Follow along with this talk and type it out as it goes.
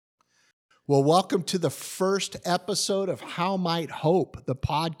Well, welcome to the first episode of How Might Hope, the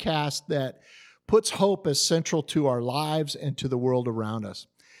podcast that puts hope as central to our lives and to the world around us.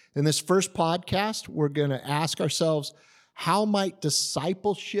 In this first podcast, we're going to ask ourselves, how might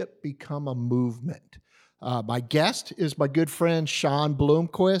discipleship become a movement? My guest is my good friend, Sean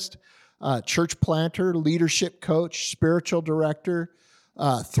Bloomquist, church planter, leadership coach, spiritual director,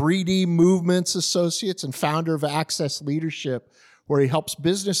 3D Movements Associates, and founder of Access Leadership, where he helps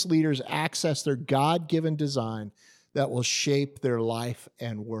business leaders access their God-given design that will shape their life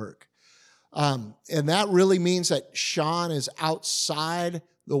and work. And that really means that Sean is outside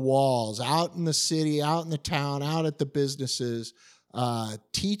the walls, out in the city, out in the town, out at the businesses,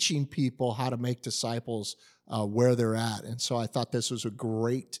 teaching people how to make disciples where they're at. And so I thought this was a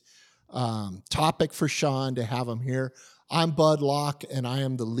great topic for Sean to have him here. I'm Bud Locke, and I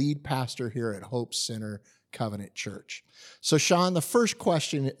am the lead pastor here at Hope Center Covenant Church. So Sean, the first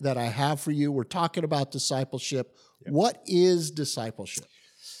question that I have for you, we're talking about discipleship. Yep. What is discipleship?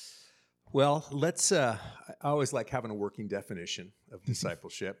 Well, I always like having a working definition of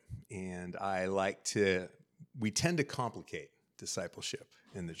discipleship, and we tend to complicate discipleship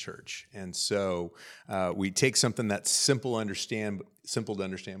in the church. And so we take something that's simple to understand,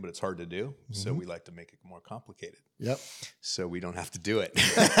 but it's hard to do. Mm-hmm. So we like to make it more complicated. Yep. So we don't have to do it.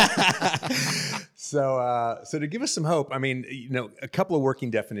 So to give us some hope, I mean, a couple of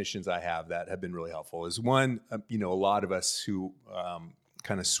working definitions I have that have been really helpful is one, a lot of us who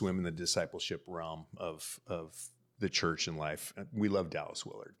kind of swim in the discipleship realm of the church and life, we love Dallas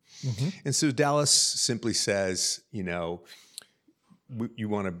Willard. Mm-hmm. And so Dallas simply says, we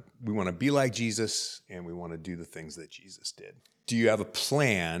want to be like Jesus, and we want to do the things that Jesus did. Do you have a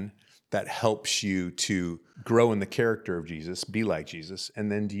plan that helps you to grow in the character of Jesus, be like Jesus? And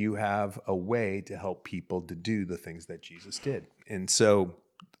then do you have a way to help people to do the things that Jesus did? And so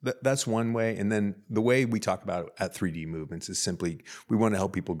that's one way. And then the way we talk about it at 3D Movements is simply we want to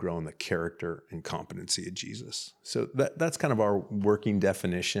help people grow in the character and competency of Jesus. So that's kind of our working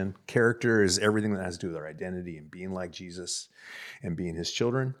definition. Character is everything that has to do with our identity and being like Jesus and being his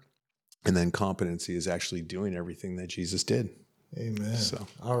children. And then competency is actually doing everything that Jesus did. Amen. So,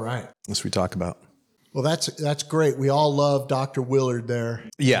 all right. That's what we talk about. Well, that's great. We all love Dr. Willard there.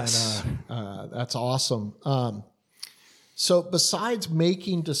 Yes. And, that's awesome. So besides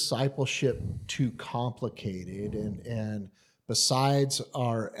making discipleship too complicated and besides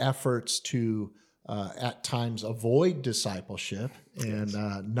our efforts to at times avoid discipleship and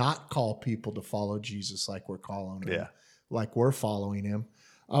not call people to follow Jesus like we're calling him, like we're following him,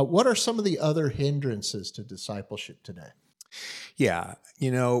 what are some of the other hindrances to discipleship today? Yeah,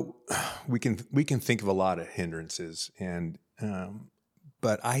 we can think of a lot of hindrances, and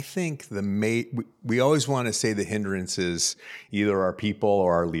but I think we always want to say the hindrances either our people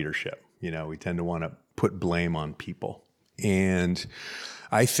or our leadership. We tend to want to put blame on people, and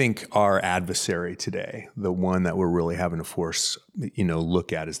I think our adversary today, the one that we're really having to force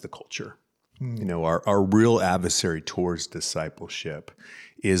look at, is the culture. Our real adversary towards discipleship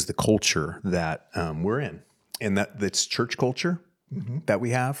is the culture that we're in. And that's church culture that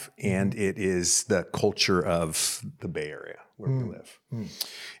we have, and it is the culture of the Bay Area where we live.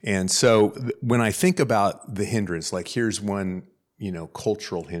 And so when I think about the hindrance, like here's one,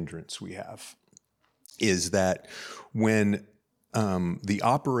 cultural hindrance we have, is that when the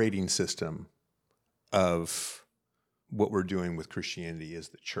operating system of what we're doing with Christianity is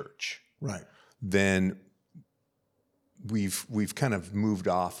the church, right? Then we've kind of moved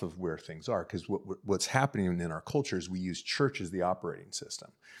off of where things are, because what's happening in our culture is we use church as the operating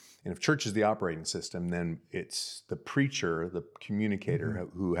system. And if church is the operating system, then it's the preacher, the communicator,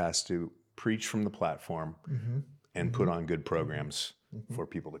 who has to preach from the platform and put on good programs for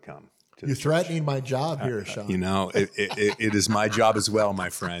people to come. You're threatening my job here, Sean. It is my job as well, my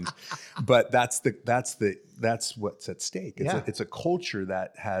friend. But that's what's at stake. It's a culture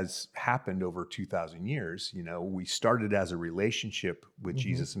that has happened over 2,000 years. We started as a relationship with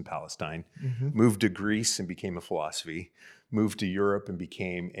Jesus in Palestine, moved to Greece and became a philosophy, moved to Europe and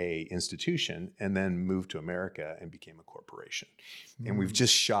became a institution, and then moved to America and became a corporation. And we've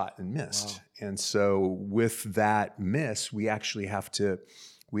just shot and missed. Wow. And so with that miss, we actually have to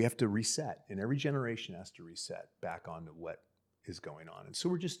reset, and every generation has to reset back onto what is going on. And so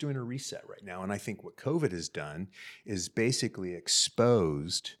we're just doing a reset right now. And I think what COVID has done is basically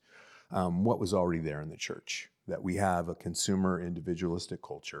exposed what was already there in the church, that we have a consumer individualistic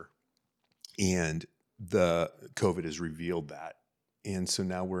culture, and the COVID has revealed that. And so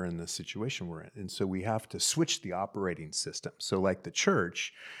now we're in the situation we're in. And so we have to switch the operating system. So like the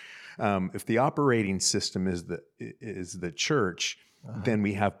church, if the operating system is the church, then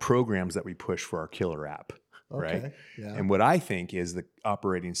we have programs that we push for our killer app, right? Okay. Yeah. And what I think is the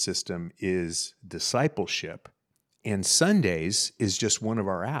operating system is discipleship, and Sundays is just one of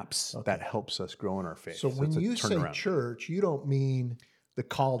our apps that helps us grow in our faith. So when it's a you say turnaround. church, you don't mean the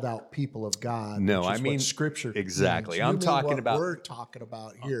called out people of God. No, which is I mean what Scripture. exactly. means. You I'm mean talking what about we're talking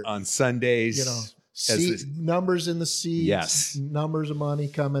about here. on Sundays. You know, numbers in the seats, Yes. numbers of money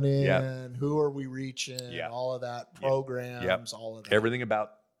coming in, Yep. who are we reaching, Yep. all of that, programs, all of that. Everything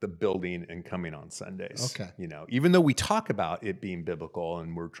about the building and coming on Sundays. Okay. You know, even though we talk about it being biblical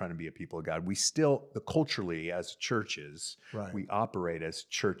and we're trying to be a people of God, we still, culturally as churches, Right. we operate as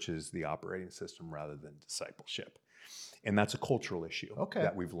churches, the operating system rather than discipleship. And that's a cultural issue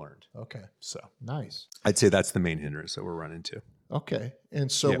that we've learned. Okay. So Nice. I'd say that's the main hindrance that we're running into. Okay.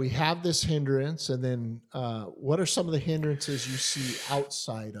 And so Yep. we have this hindrance, and then what are some of the hindrances you see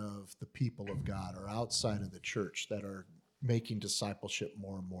outside of the people of God or outside of the church that are making discipleship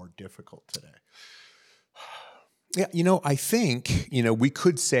more and more difficult today? Yeah, I think, we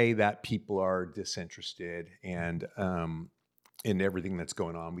could say that people are disinterested and in everything that's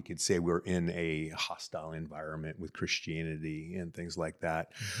going on. We could say we're in a hostile environment with Christianity and things like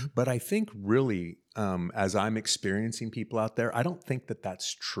that. Mm-hmm. But I think really, as I'm experiencing people out there, I don't think that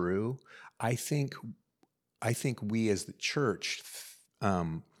that's true. I think we as the church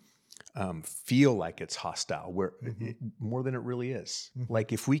feel like it's hostile, where more than it really is. Mm-hmm.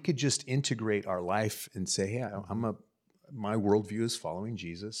 Like if we could just integrate our life and say, "Hey, my worldview is following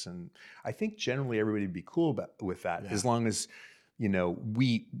Jesus," and I think generally everybody would be cool with that, as long as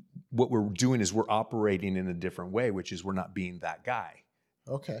what we're doing is we're operating in a different way, which is we're not being that guy.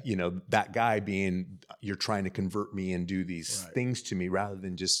 Okay. That guy being you're trying to convert me and do these things to me rather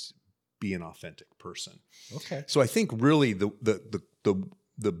than just be an authentic person. Okay. So I think really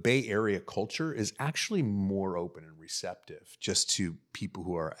the Bay Area culture is actually more open and receptive just to people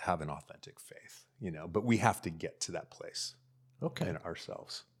who have an authentic faith, but we have to get to that place in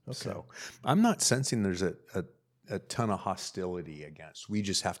ourselves. Okay. So I'm not sensing there's a ton of hostility against. We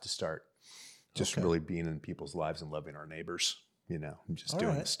just have to start just really being in people's lives and loving our neighbors, and just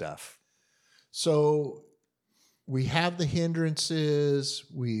doing the stuff. So we have the hindrances.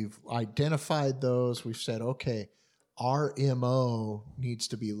 We've identified those. We've said, okay, our MO needs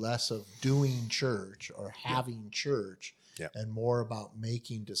to be less of doing church or having church and more about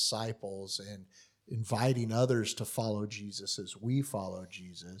making disciples and inviting others to follow Jesus as we follow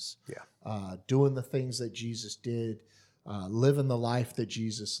Jesus. Yeah. Doing the things that Jesus did, living the life that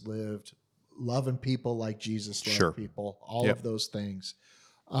Jesus lived, loving people like Jesus loved people, all of those things.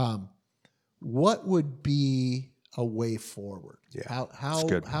 What would be a way forward? Yeah.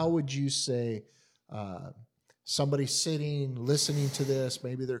 How would you say somebody sitting, listening to this,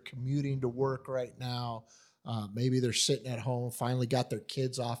 maybe they're commuting to work right now, maybe they're sitting at home, finally got their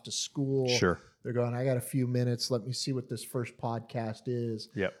kids off to school. Sure. They're going, I got a few minutes. Let me see what this first podcast is.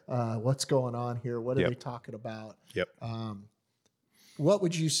 Yep. What's going on here? What are they talking about? Yep. What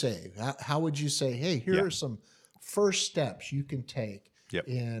would you say? How would you say, hey, here are some first steps you can take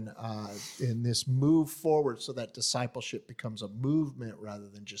in this move forward so that discipleship becomes a movement rather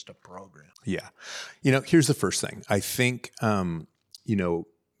than just a program? Yeah. Here's the first thing. I think, having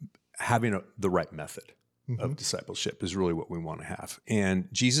the right method of discipleship is really what we want to have. And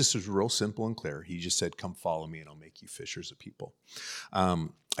Jesus is real simple and clear. He just said, come follow me and I'll make you fishers of people.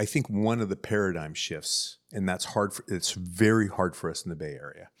 I think one of the paradigm shifts, and it's very hard for us in the Bay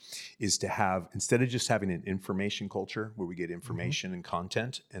Area, is to have, instead of just having an information culture where we get information and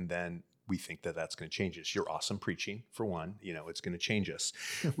content, and then we think that that's going to change us. You're awesome preaching, for one, it's going to change us.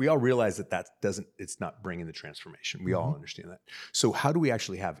 We all realize that it's not bringing the transformation. We all understand that. So how do we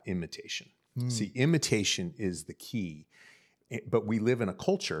actually have imitation? See, imitation is the key, but we live in a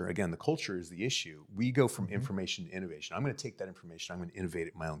culture. Again, the culture is the issue. We go from information to innovation. I'm going to take that information, I'm going to innovate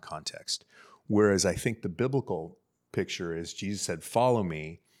it in my own context. Whereas I think the biblical picture is Jesus said, follow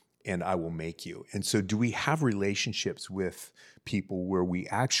me and I will make you. And so do we have relationships with people where we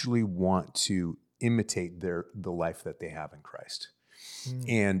actually want to imitate the life that they have in Christ?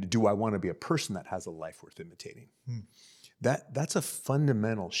 And do I want to be a person that has a life worth imitating? That's a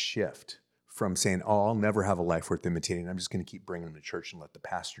fundamental shift from saying, oh, I'll never have a life worth imitating. I'm just going to keep bringing them to church and let the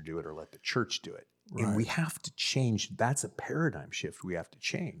pastor do it or let the church do it. Right. And we have to change. That's a paradigm shift we have to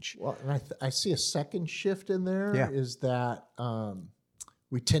change. Well, and I see a second shift in there is that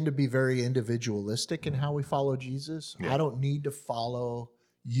we tend to be very individualistic in how we follow Jesus. I don't need to follow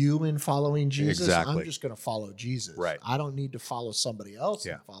you in following Jesus. Exactly. I'm just going to follow Jesus. Right. I don't need to follow somebody else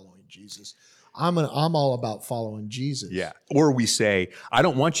in following Jesus. I'm all about following Jesus. Yeah. Or we say, I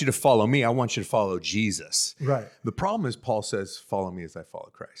don't want you to follow me. I want you to follow Jesus. Right. The problem is Paul says, follow me as I follow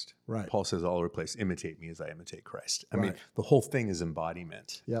Christ. Right. Paul says all over the place, imitate me as I imitate Christ. I mean, Right. the whole thing is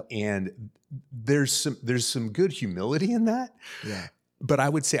embodiment. Yep. And there's some good humility in that. Yeah. But I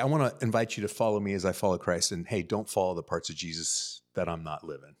would say, I want to invite you to follow me as I follow Christ. And hey, don't follow the parts of Jesus that I'm not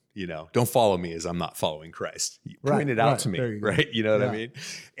living. Don't follow me as I'm not following Christ. Point it out to me, right? You know what I mean?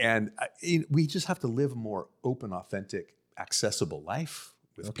 And we just have to live a more open, authentic, accessible life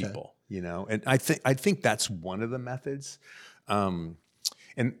with people, And I think that's one of the methods. And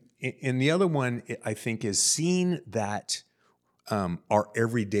the other one, I think, is seeing that our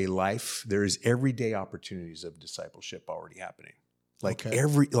everyday life, there is everyday opportunities of discipleship already happening.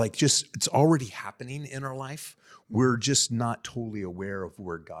 It's already happening in our life. We're just not totally aware of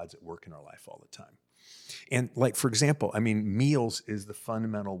where God's at work in our life all the time. And for example, meals is the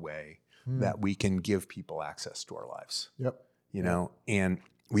fundamental way that we can give people access to our lives. Yep. And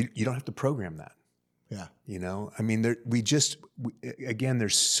you don't have to program that. Yeah. Again,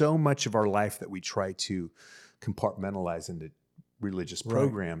 there's so much of our life that we try to compartmentalize into religious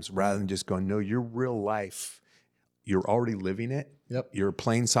programs rather than just going, no, your real life, you're already living it. Yep. You're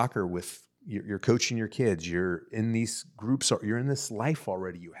playing soccer with, you're coaching your kids. You're in these groups. You're in this life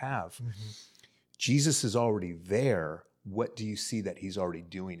already you have. Mm-hmm. Jesus is already there. What do you see that he's already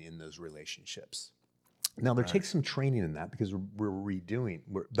doing in those relationships? Now, there takes some training in that because we're redoing.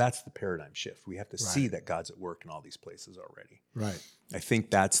 That's the paradigm shift. We have to see that God's at work in all these places already. Right. I think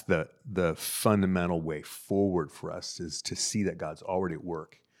that's the fundamental way forward for us, is to see that God's already at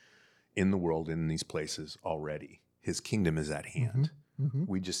work in the world, in these places already. His kingdom is at hand. Mm-hmm. Mm-hmm.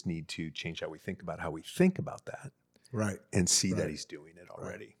 We just need to change how we think about that. Right. And see that he's doing it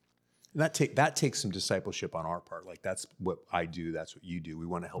already. Right. And that takes some discipleship on our part. That's what I do. That's what you do. We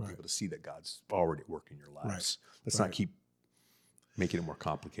want to help people to see that God's already at work in your lives. Right. Let's not keep making it more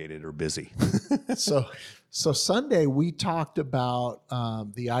complicated or busy. So Sunday we talked about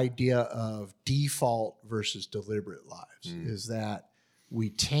the idea of default versus deliberate lives. Is that we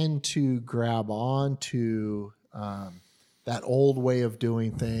tend to grab on to that old way of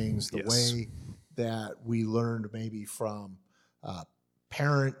doing things, the way that we learned maybe from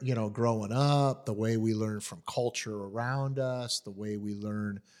parent, growing up, the way we learned from culture around us, the way we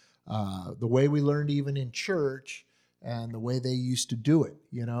learned even in church, and the way they used to do it,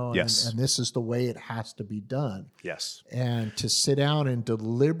 and this is the way it has to be done. Yes. And to sit down and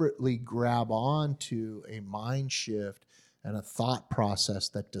deliberately grab on to a mind shift and a thought process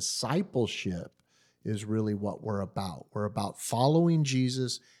that discipleship is really what we're about. We're about following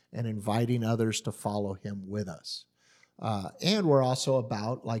Jesus and inviting others to follow him with us. And we're also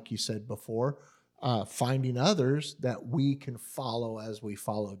about, like you said before, finding others that we can follow as we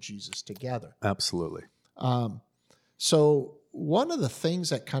follow Jesus together. Absolutely. So one of the things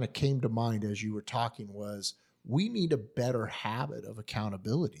that kind of came to mind as you were talking was we need a better habit of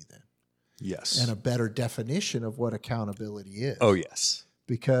accountability then. Yes. And a better definition of what accountability is. Oh, yes.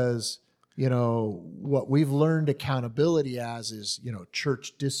 Because, what we've learned accountability as is,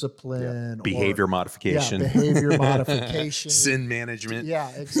 church discipline. Behavior modification. Behavior modification. Sin management. Yeah,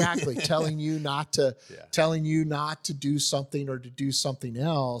 exactly. telling you not to do something or to do something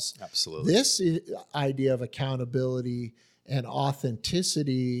else. Absolutely. This idea of accountability and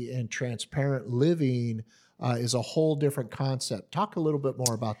authenticity and transparent living is a whole different concept. Talk a little bit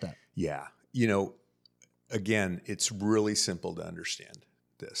more about that. Yeah. Again, it's really simple to understand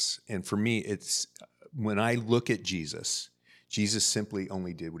this. And for me, it's when I look at Jesus simply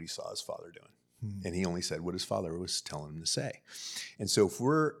only did what he saw his Father doing. And he only said what his Father was telling him to say. And so if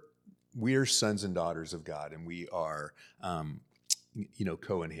we are sons and daughters of God, and we are,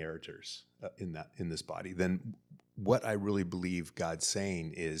 co-inheritors in this body, then what I really believe God's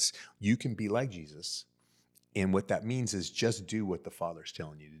saying is you can be like Jesus. And what that means is just do what the Father's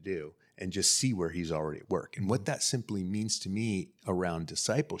telling you to do and just see where he's already at work. And what that simply means to me around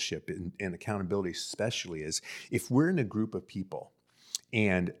discipleship and accountability especially is if we're in a group of people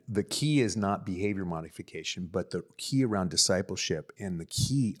and the key is not behavior modification, but the key around discipleship and the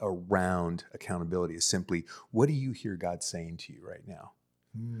key around accountability is simply, what do you hear God saying to you right now?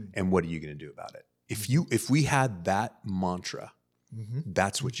 And what are you going to do about it? If we had that mantra,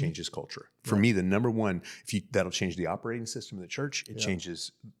 that's what changes culture. For me, the number one, that'll change the operating system of the church. It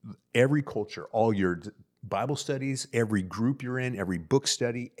changes every culture, all your Bible studies, every group you're in, every book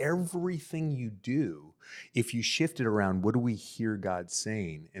study, everything you do. If you shift it around, what do we hear God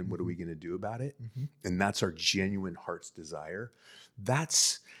saying and what are we going to do about it? And that's our genuine heart's desire.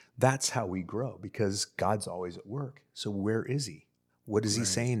 That's how we grow, because God's always at work. So where is he? What is he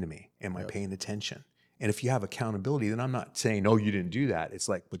saying to me? Am I paying attention? And if you have accountability, then I'm not saying, oh, you didn't do that. It's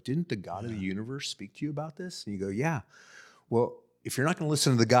like, but didn't the God of the universe speak to you about this? And you go, yeah. Well, if you're not going to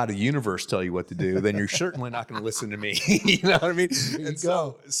listen to the God of the universe tell you what to do, then you're certainly not going to listen to me. You know what I mean? And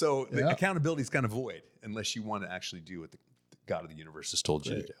so the accountability is kind of void unless you want to actually do what the God of the universe has told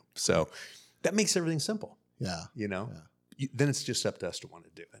you to do. So that makes everything simple. Yeah. You know? Then it's just up to us to want to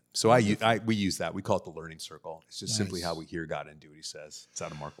do it. So we use that. We call it the learning circle. It's just simply how we hear God and do what he says. It's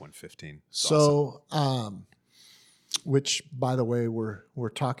out of Mark 1:15. So, awesome. Which, by the way, we're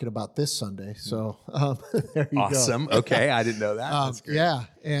talking about this Sunday. So there you go. Awesome. Okay, I didn't know that. That's great. Yeah,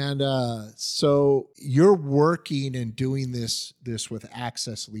 and so you're working and doing this with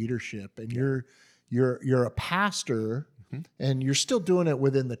Access Leadership, and you're a pastor. And you're still doing it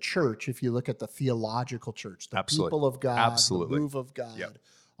within the church. If you look at the theological church, the people of God, the move of God,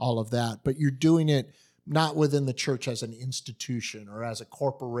 all of that. But you're doing it not within the church as an institution or as a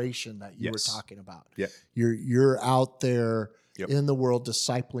corporation that you were talking about. You're out there in the world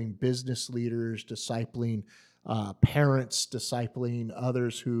discipling business leaders, discipling parents, discipling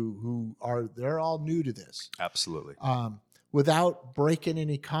others who they're all new to this. Absolutely. Without breaking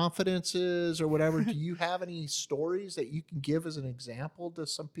any confidences or whatever, do you have any stories that you can give as an example to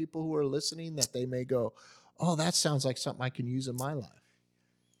some people who are listening that they may go, oh, that sounds like something I can use in my life?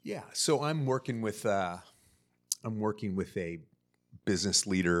 Yeah. So I'm working with a business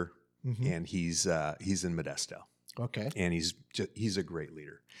leader, and he's in Modesto. Okay. And he's a great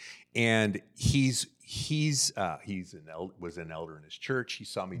leader, and was an elder in his church. He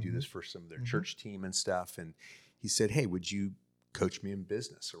saw me do this for some of their church team and stuff, and he said, hey, would you coach me in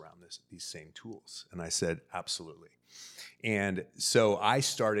business around these same tools? And I said, absolutely. And so I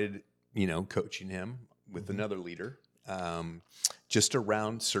started, coaching him with another leader, just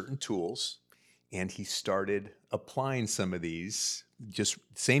around certain tools. And he started applying some of these, just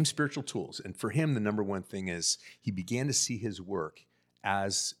same spiritual tools. And for him, the number one thing is he began to see his work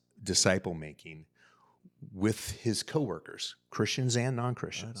as disciple making with his coworkers, Christians and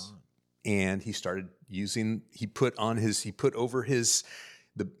non-Christians. Right on. And he started in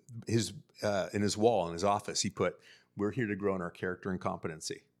his wall in his office, he put, we're here to grow in our character and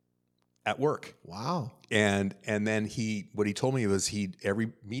competency at work. Wow. And then what he told me was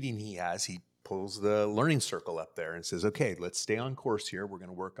every meeting he has, he pulls the learning circle up there and says, okay, let's stay on course here. We're going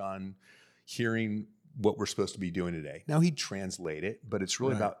to work on hearing what we're supposed to be doing today. Now he'd translate it, but it's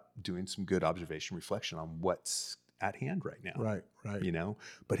really about doing some good observation, reflection on what's at hand right now. Right.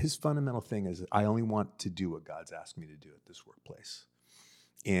 But his fundamental thing is, I only want to do what God's asked me to do at this workplace.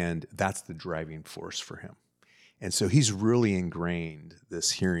 And that's the driving force for him. And so he's really ingrained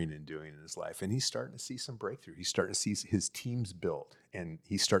this hearing and doing in his life. And he's starting to see some breakthrough. He's starting to see his teams build, and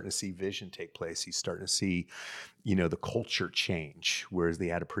he's starting to see vision take place. He's starting to see, the culture change, whereas they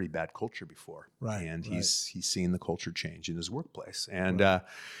had a pretty bad culture before. Right. And he's seeing the culture change in his workplace. And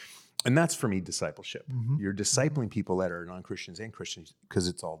that's for me discipleship. You're discipling people that are non-Christians and Christians,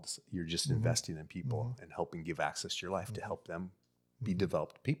 because you're just investing in people and helping give access to your life to help them be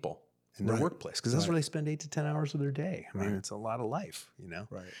developed people in their workplace, because that's where they spend 8 to 10 hours of their day. I mean, it's a lot of life,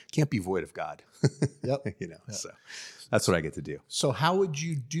 Right. Can't be void of God. So that's what I get to do. So how would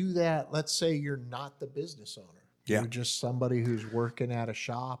you do that? Let's say you're not the business owner. You're just somebody who's working at a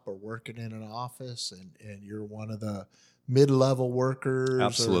shop or working in an office, and you're one of the mid-level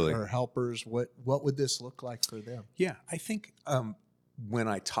workers or helpers. What would this look like for them? Yeah, I think when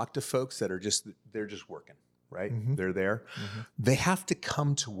I talk to folks that they're just working, right? They're there. They have to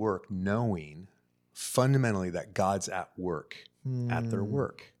come to work knowing fundamentally that God's at work at their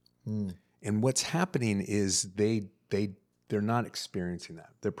work. And what's happening is they're not experiencing that.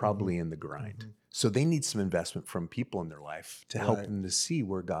 They're probably in the grind. So they need some investment from people in their life to help them to see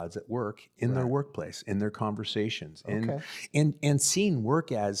where God's at work in their workplace, in their conversations, and seeing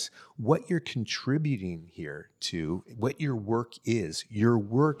work as what you're contributing here to, what your work is. Your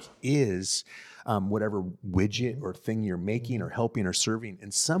work is whatever widget or thing you're making or helping or serving.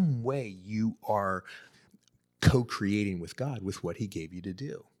 In some way, you are co-creating with God with what he gave you to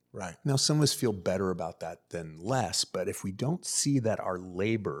do. Right. Now, some of us feel better about that than less, but if we don't see that our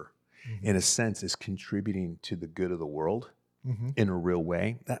labor, in a sense, is contributing to the good of the world in a real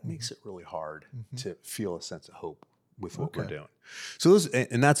way, that makes it really hard to feel a sense of hope with what we're doing. So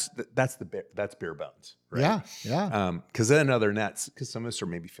that's bare bones, right? Yeah. Because then other than that, because some of us are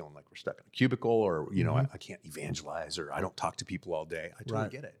maybe feeling like we're stuck in a cubicle, or I can't evangelize, or I don't talk to people all day. I totally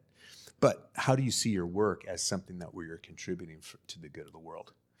get it. But how do you see your work as something that where you're contributing to the good of the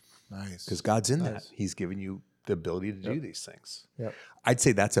world? Nice. Because God's in that. He's given you the ability to do these things. Yep. I'd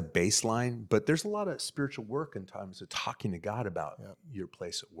say that's a baseline, but there's a lot of spiritual work in terms of talking to God about your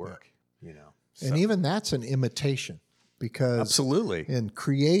place at work, you know. And even that's an imitation, because absolutely in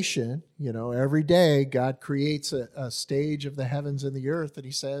creation, you know, every day God creates a stage of the heavens and the earth, and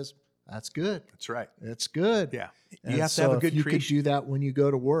he says, that's good. That's right. It's good. Yeah. And You have to have a good you creation. could do that when you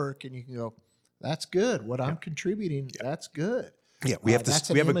go to work, and you can go, that's good. What I'm contributing, that's good. Yeah, we have to. That's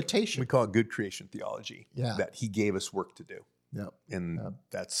we an have imitation. we call it good creation theology. Yeah. That he gave us work to do, Yep. and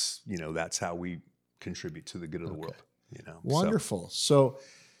that's that's how we contribute to the good of the world. You know, Wonderful. So,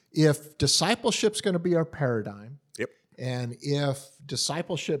 if discipleship's going to be our paradigm, Yep. and if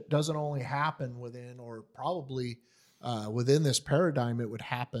discipleship doesn't only happen within, or probably within this paradigm, it would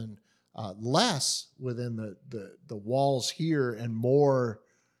happen less within the walls here, and more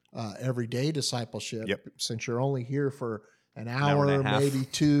everyday discipleship. Yep. Since you're only here for an and hour, a half. maybe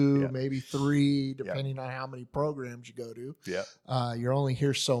two, Yeah. maybe three, depending on how many programs you go to. Yeah. You're only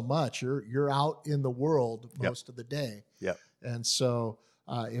here so much. You're out in the world most of the day. Yep. And so,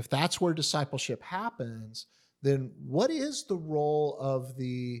 if that's where discipleship happens, then what is the role of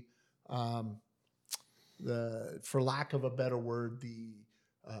the, for lack of a better word, the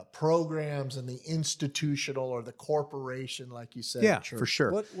programs and the institutional or the corporation, like you said? Yeah, in church? for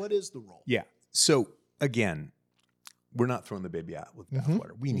sure. What is the role? Yeah. So again, we're not throwing the baby out with Mm-hmm.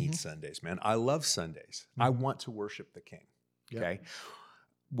 bathwater. We need Sundays, man. I love Sundays. I want to worship the King. Yep. Okay.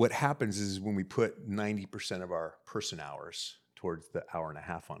 What happens is when we put 90% of our person hours towards the hour and a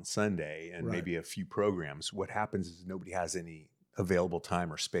half on Sunday and Right. maybe a few programs, what happens is nobody has any available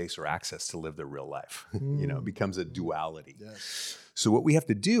time or space or access to live their real life. It becomes a duality. Yes. So what we have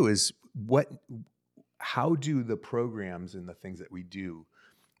to do is how do the programs and the things that we do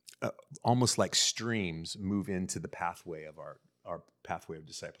almost like streams move into the pathway of our pathway of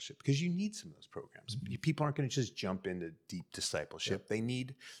discipleship, because you need some of those programs. People aren't going to just jump into deep discipleship. They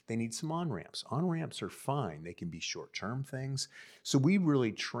need some on-ramps. On-ramps are fine. They can be short-term things. So we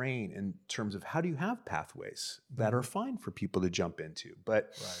really train in terms of how do you have pathways that are fine for people to jump into.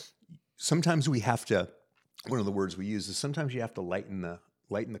 But sometimes we have to, one of the words we use is sometimes you have to lighten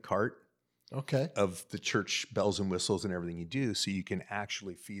the cart Okay. of the church bells and whistles and everything you do, so you can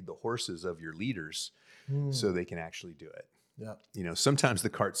actually feed the horses of your leaders so they can actually do it. Yeah. Sometimes the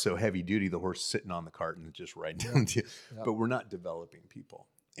cart's so heavy duty, the horse sitting on the cart and just riding down to you. But we're not developing people.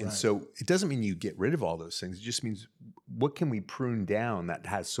 And so it doesn't mean you get rid of all those things. It just means what can we prune down that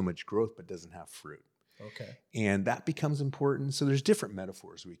has so much growth but doesn't have fruit? Okay. And that becomes important. So there's different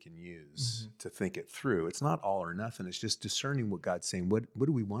metaphors we can use to think it through. It's not all or nothing. It's just discerning what God's saying. What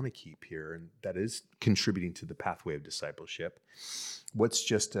do we want to keep here? And that is contributing to the pathway of discipleship. What's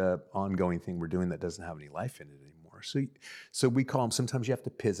just an ongoing thing we're doing that doesn't have any life in it anymore? So we call them, sometimes you have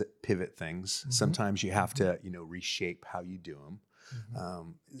to pivot things. Sometimes you have to, reshape how you do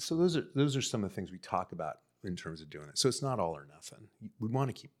them. So those are some of the things we talk about in terms of doing it. So it's not all or nothing. We want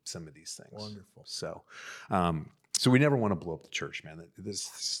to keep some of these things. Wonderful. So, so we never want to blow up the church, man. This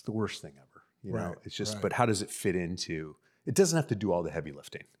is the worst thing ever. You know, it's just, but how does it fit into, it doesn't have to do all the heavy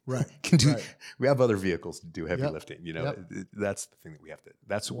lifting. Right. We have other vehicles to do heavy Yep. lifting, Yep. That's the thing that we have to,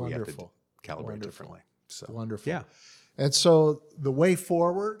 that's what we have to Wonderful. calibrate differently. So Wonderful. yeah. And so the way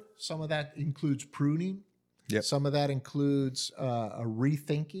forward, some of that includes pruning. Yep. Some of that includes a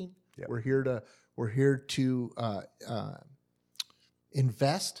rethinking. Yep. We're here to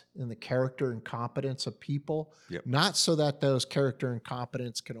invest in the character and competence of people, Yep. not so that those character and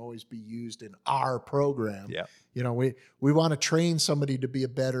competence can always be used in our program. Yeah. We want to train somebody to be a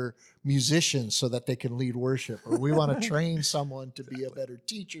better musician so that they can lead worship, or we want to train someone to be a better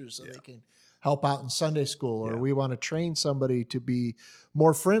teacher so they can help out in Sunday school, or we want to train somebody to be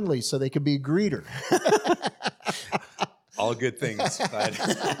more friendly so they can be a greeter. All good things, but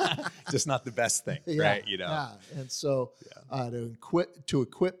just not the best thing, right? Yeah. And so to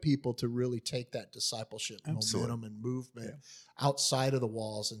equip people to really take that discipleship momentum and movement outside of the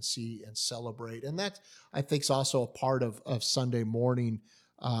walls and see and celebrate. And that, I think, is also a part of Sunday morning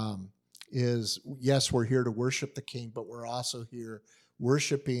is, yes, we're here to worship the King, but we're also here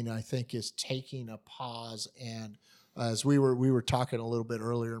worshiping, I think, is taking a pause. And as we were talking a little bit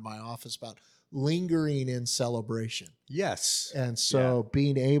earlier in my office about lingering in celebration. Yes. And so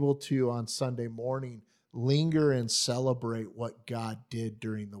being able to, on Sunday morning, linger and celebrate what God did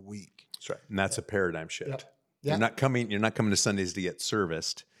during the week. That's right. And that's a paradigm shift. Yep. You're not coming to Sundays to get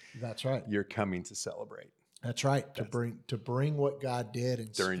serviced. That's right. You're coming to celebrate. That's right. To bring what God did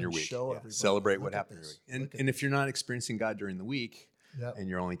and during your week. Show everybody. Celebrate what happened during your week. And if you're not experiencing God during the week, and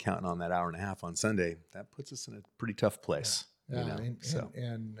you're only counting on that hour and a half on Sunday, that puts us in a pretty tough place.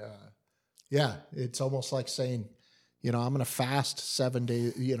 Yeah. It's almost like saying, I'm going to fast 7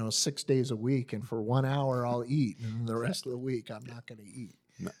 days, 6 days a week. And for 1 hour, I'll eat. And the rest of the week, I'm not going to eat.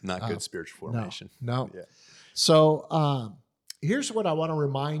 Not good spiritual formation. No. Yeah. So here's what I want to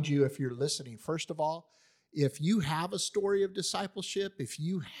remind you if you're listening. First of all, if you have a story of discipleship, if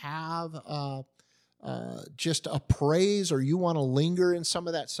you have just a praise or you want to linger in some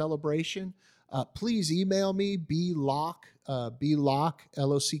of that celebration, please email me, block,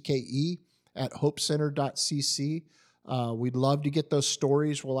 L-O-C-K-E, at hopecenter.cc. We'd love to get those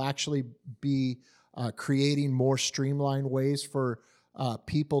stories. We'll actually be creating more streamlined ways for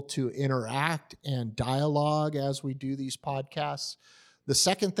people to interact and dialogue as we do these podcasts. The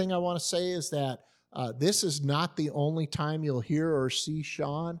second thing I want to say is that this is not the only time you'll hear or see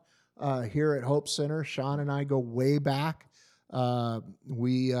Sean here at Hope Center. Sean and I go way back.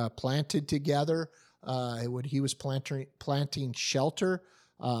 We planted together when he was planting Shelter.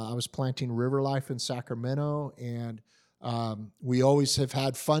 I was planting River Life in Sacramento, and we always have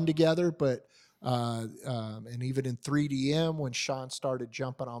had fun together. But and even in 3DM, when Sean started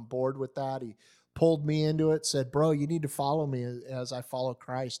jumping on board with that, he pulled me into it. Said, "Bro, you need to follow me as I follow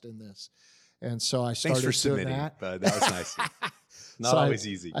Christ in this." And so I started Thanks for doing submitting, that. But that was nice. Not So always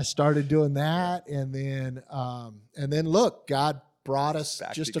easy. I started doing that, and then look, God brought us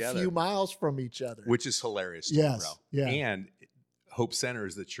Back just together. a few miles from each other. Which is hilarious to Yes, me, bro. yeah. And Hope Center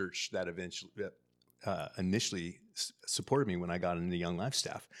is the church that initially supported me when I got into the Young Life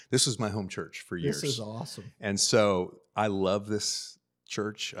staff. This was my home church for years. This is awesome. And so I love this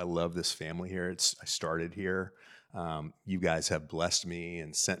church. I love this family here. I started here. You guys have blessed me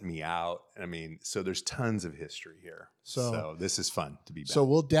and sent me out. I mean, so there's tons of history here. So this is fun to be back. So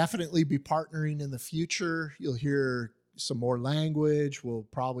we'll definitely be partnering in the future. You'll hear some more language. We'll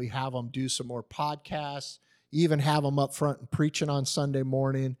probably have them do some more podcasts, even have them up front and preaching on Sunday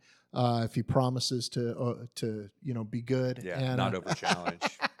morning if he promises to be good. Yeah, and, not over challenge.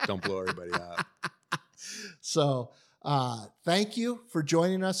 Don't blow everybody out. So thank you for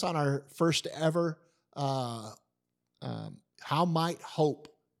joining us on our first ever How Might Hope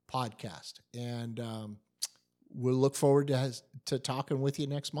podcast. And we'll look forward to talking with you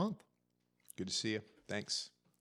next month. Good to see you. Thanks.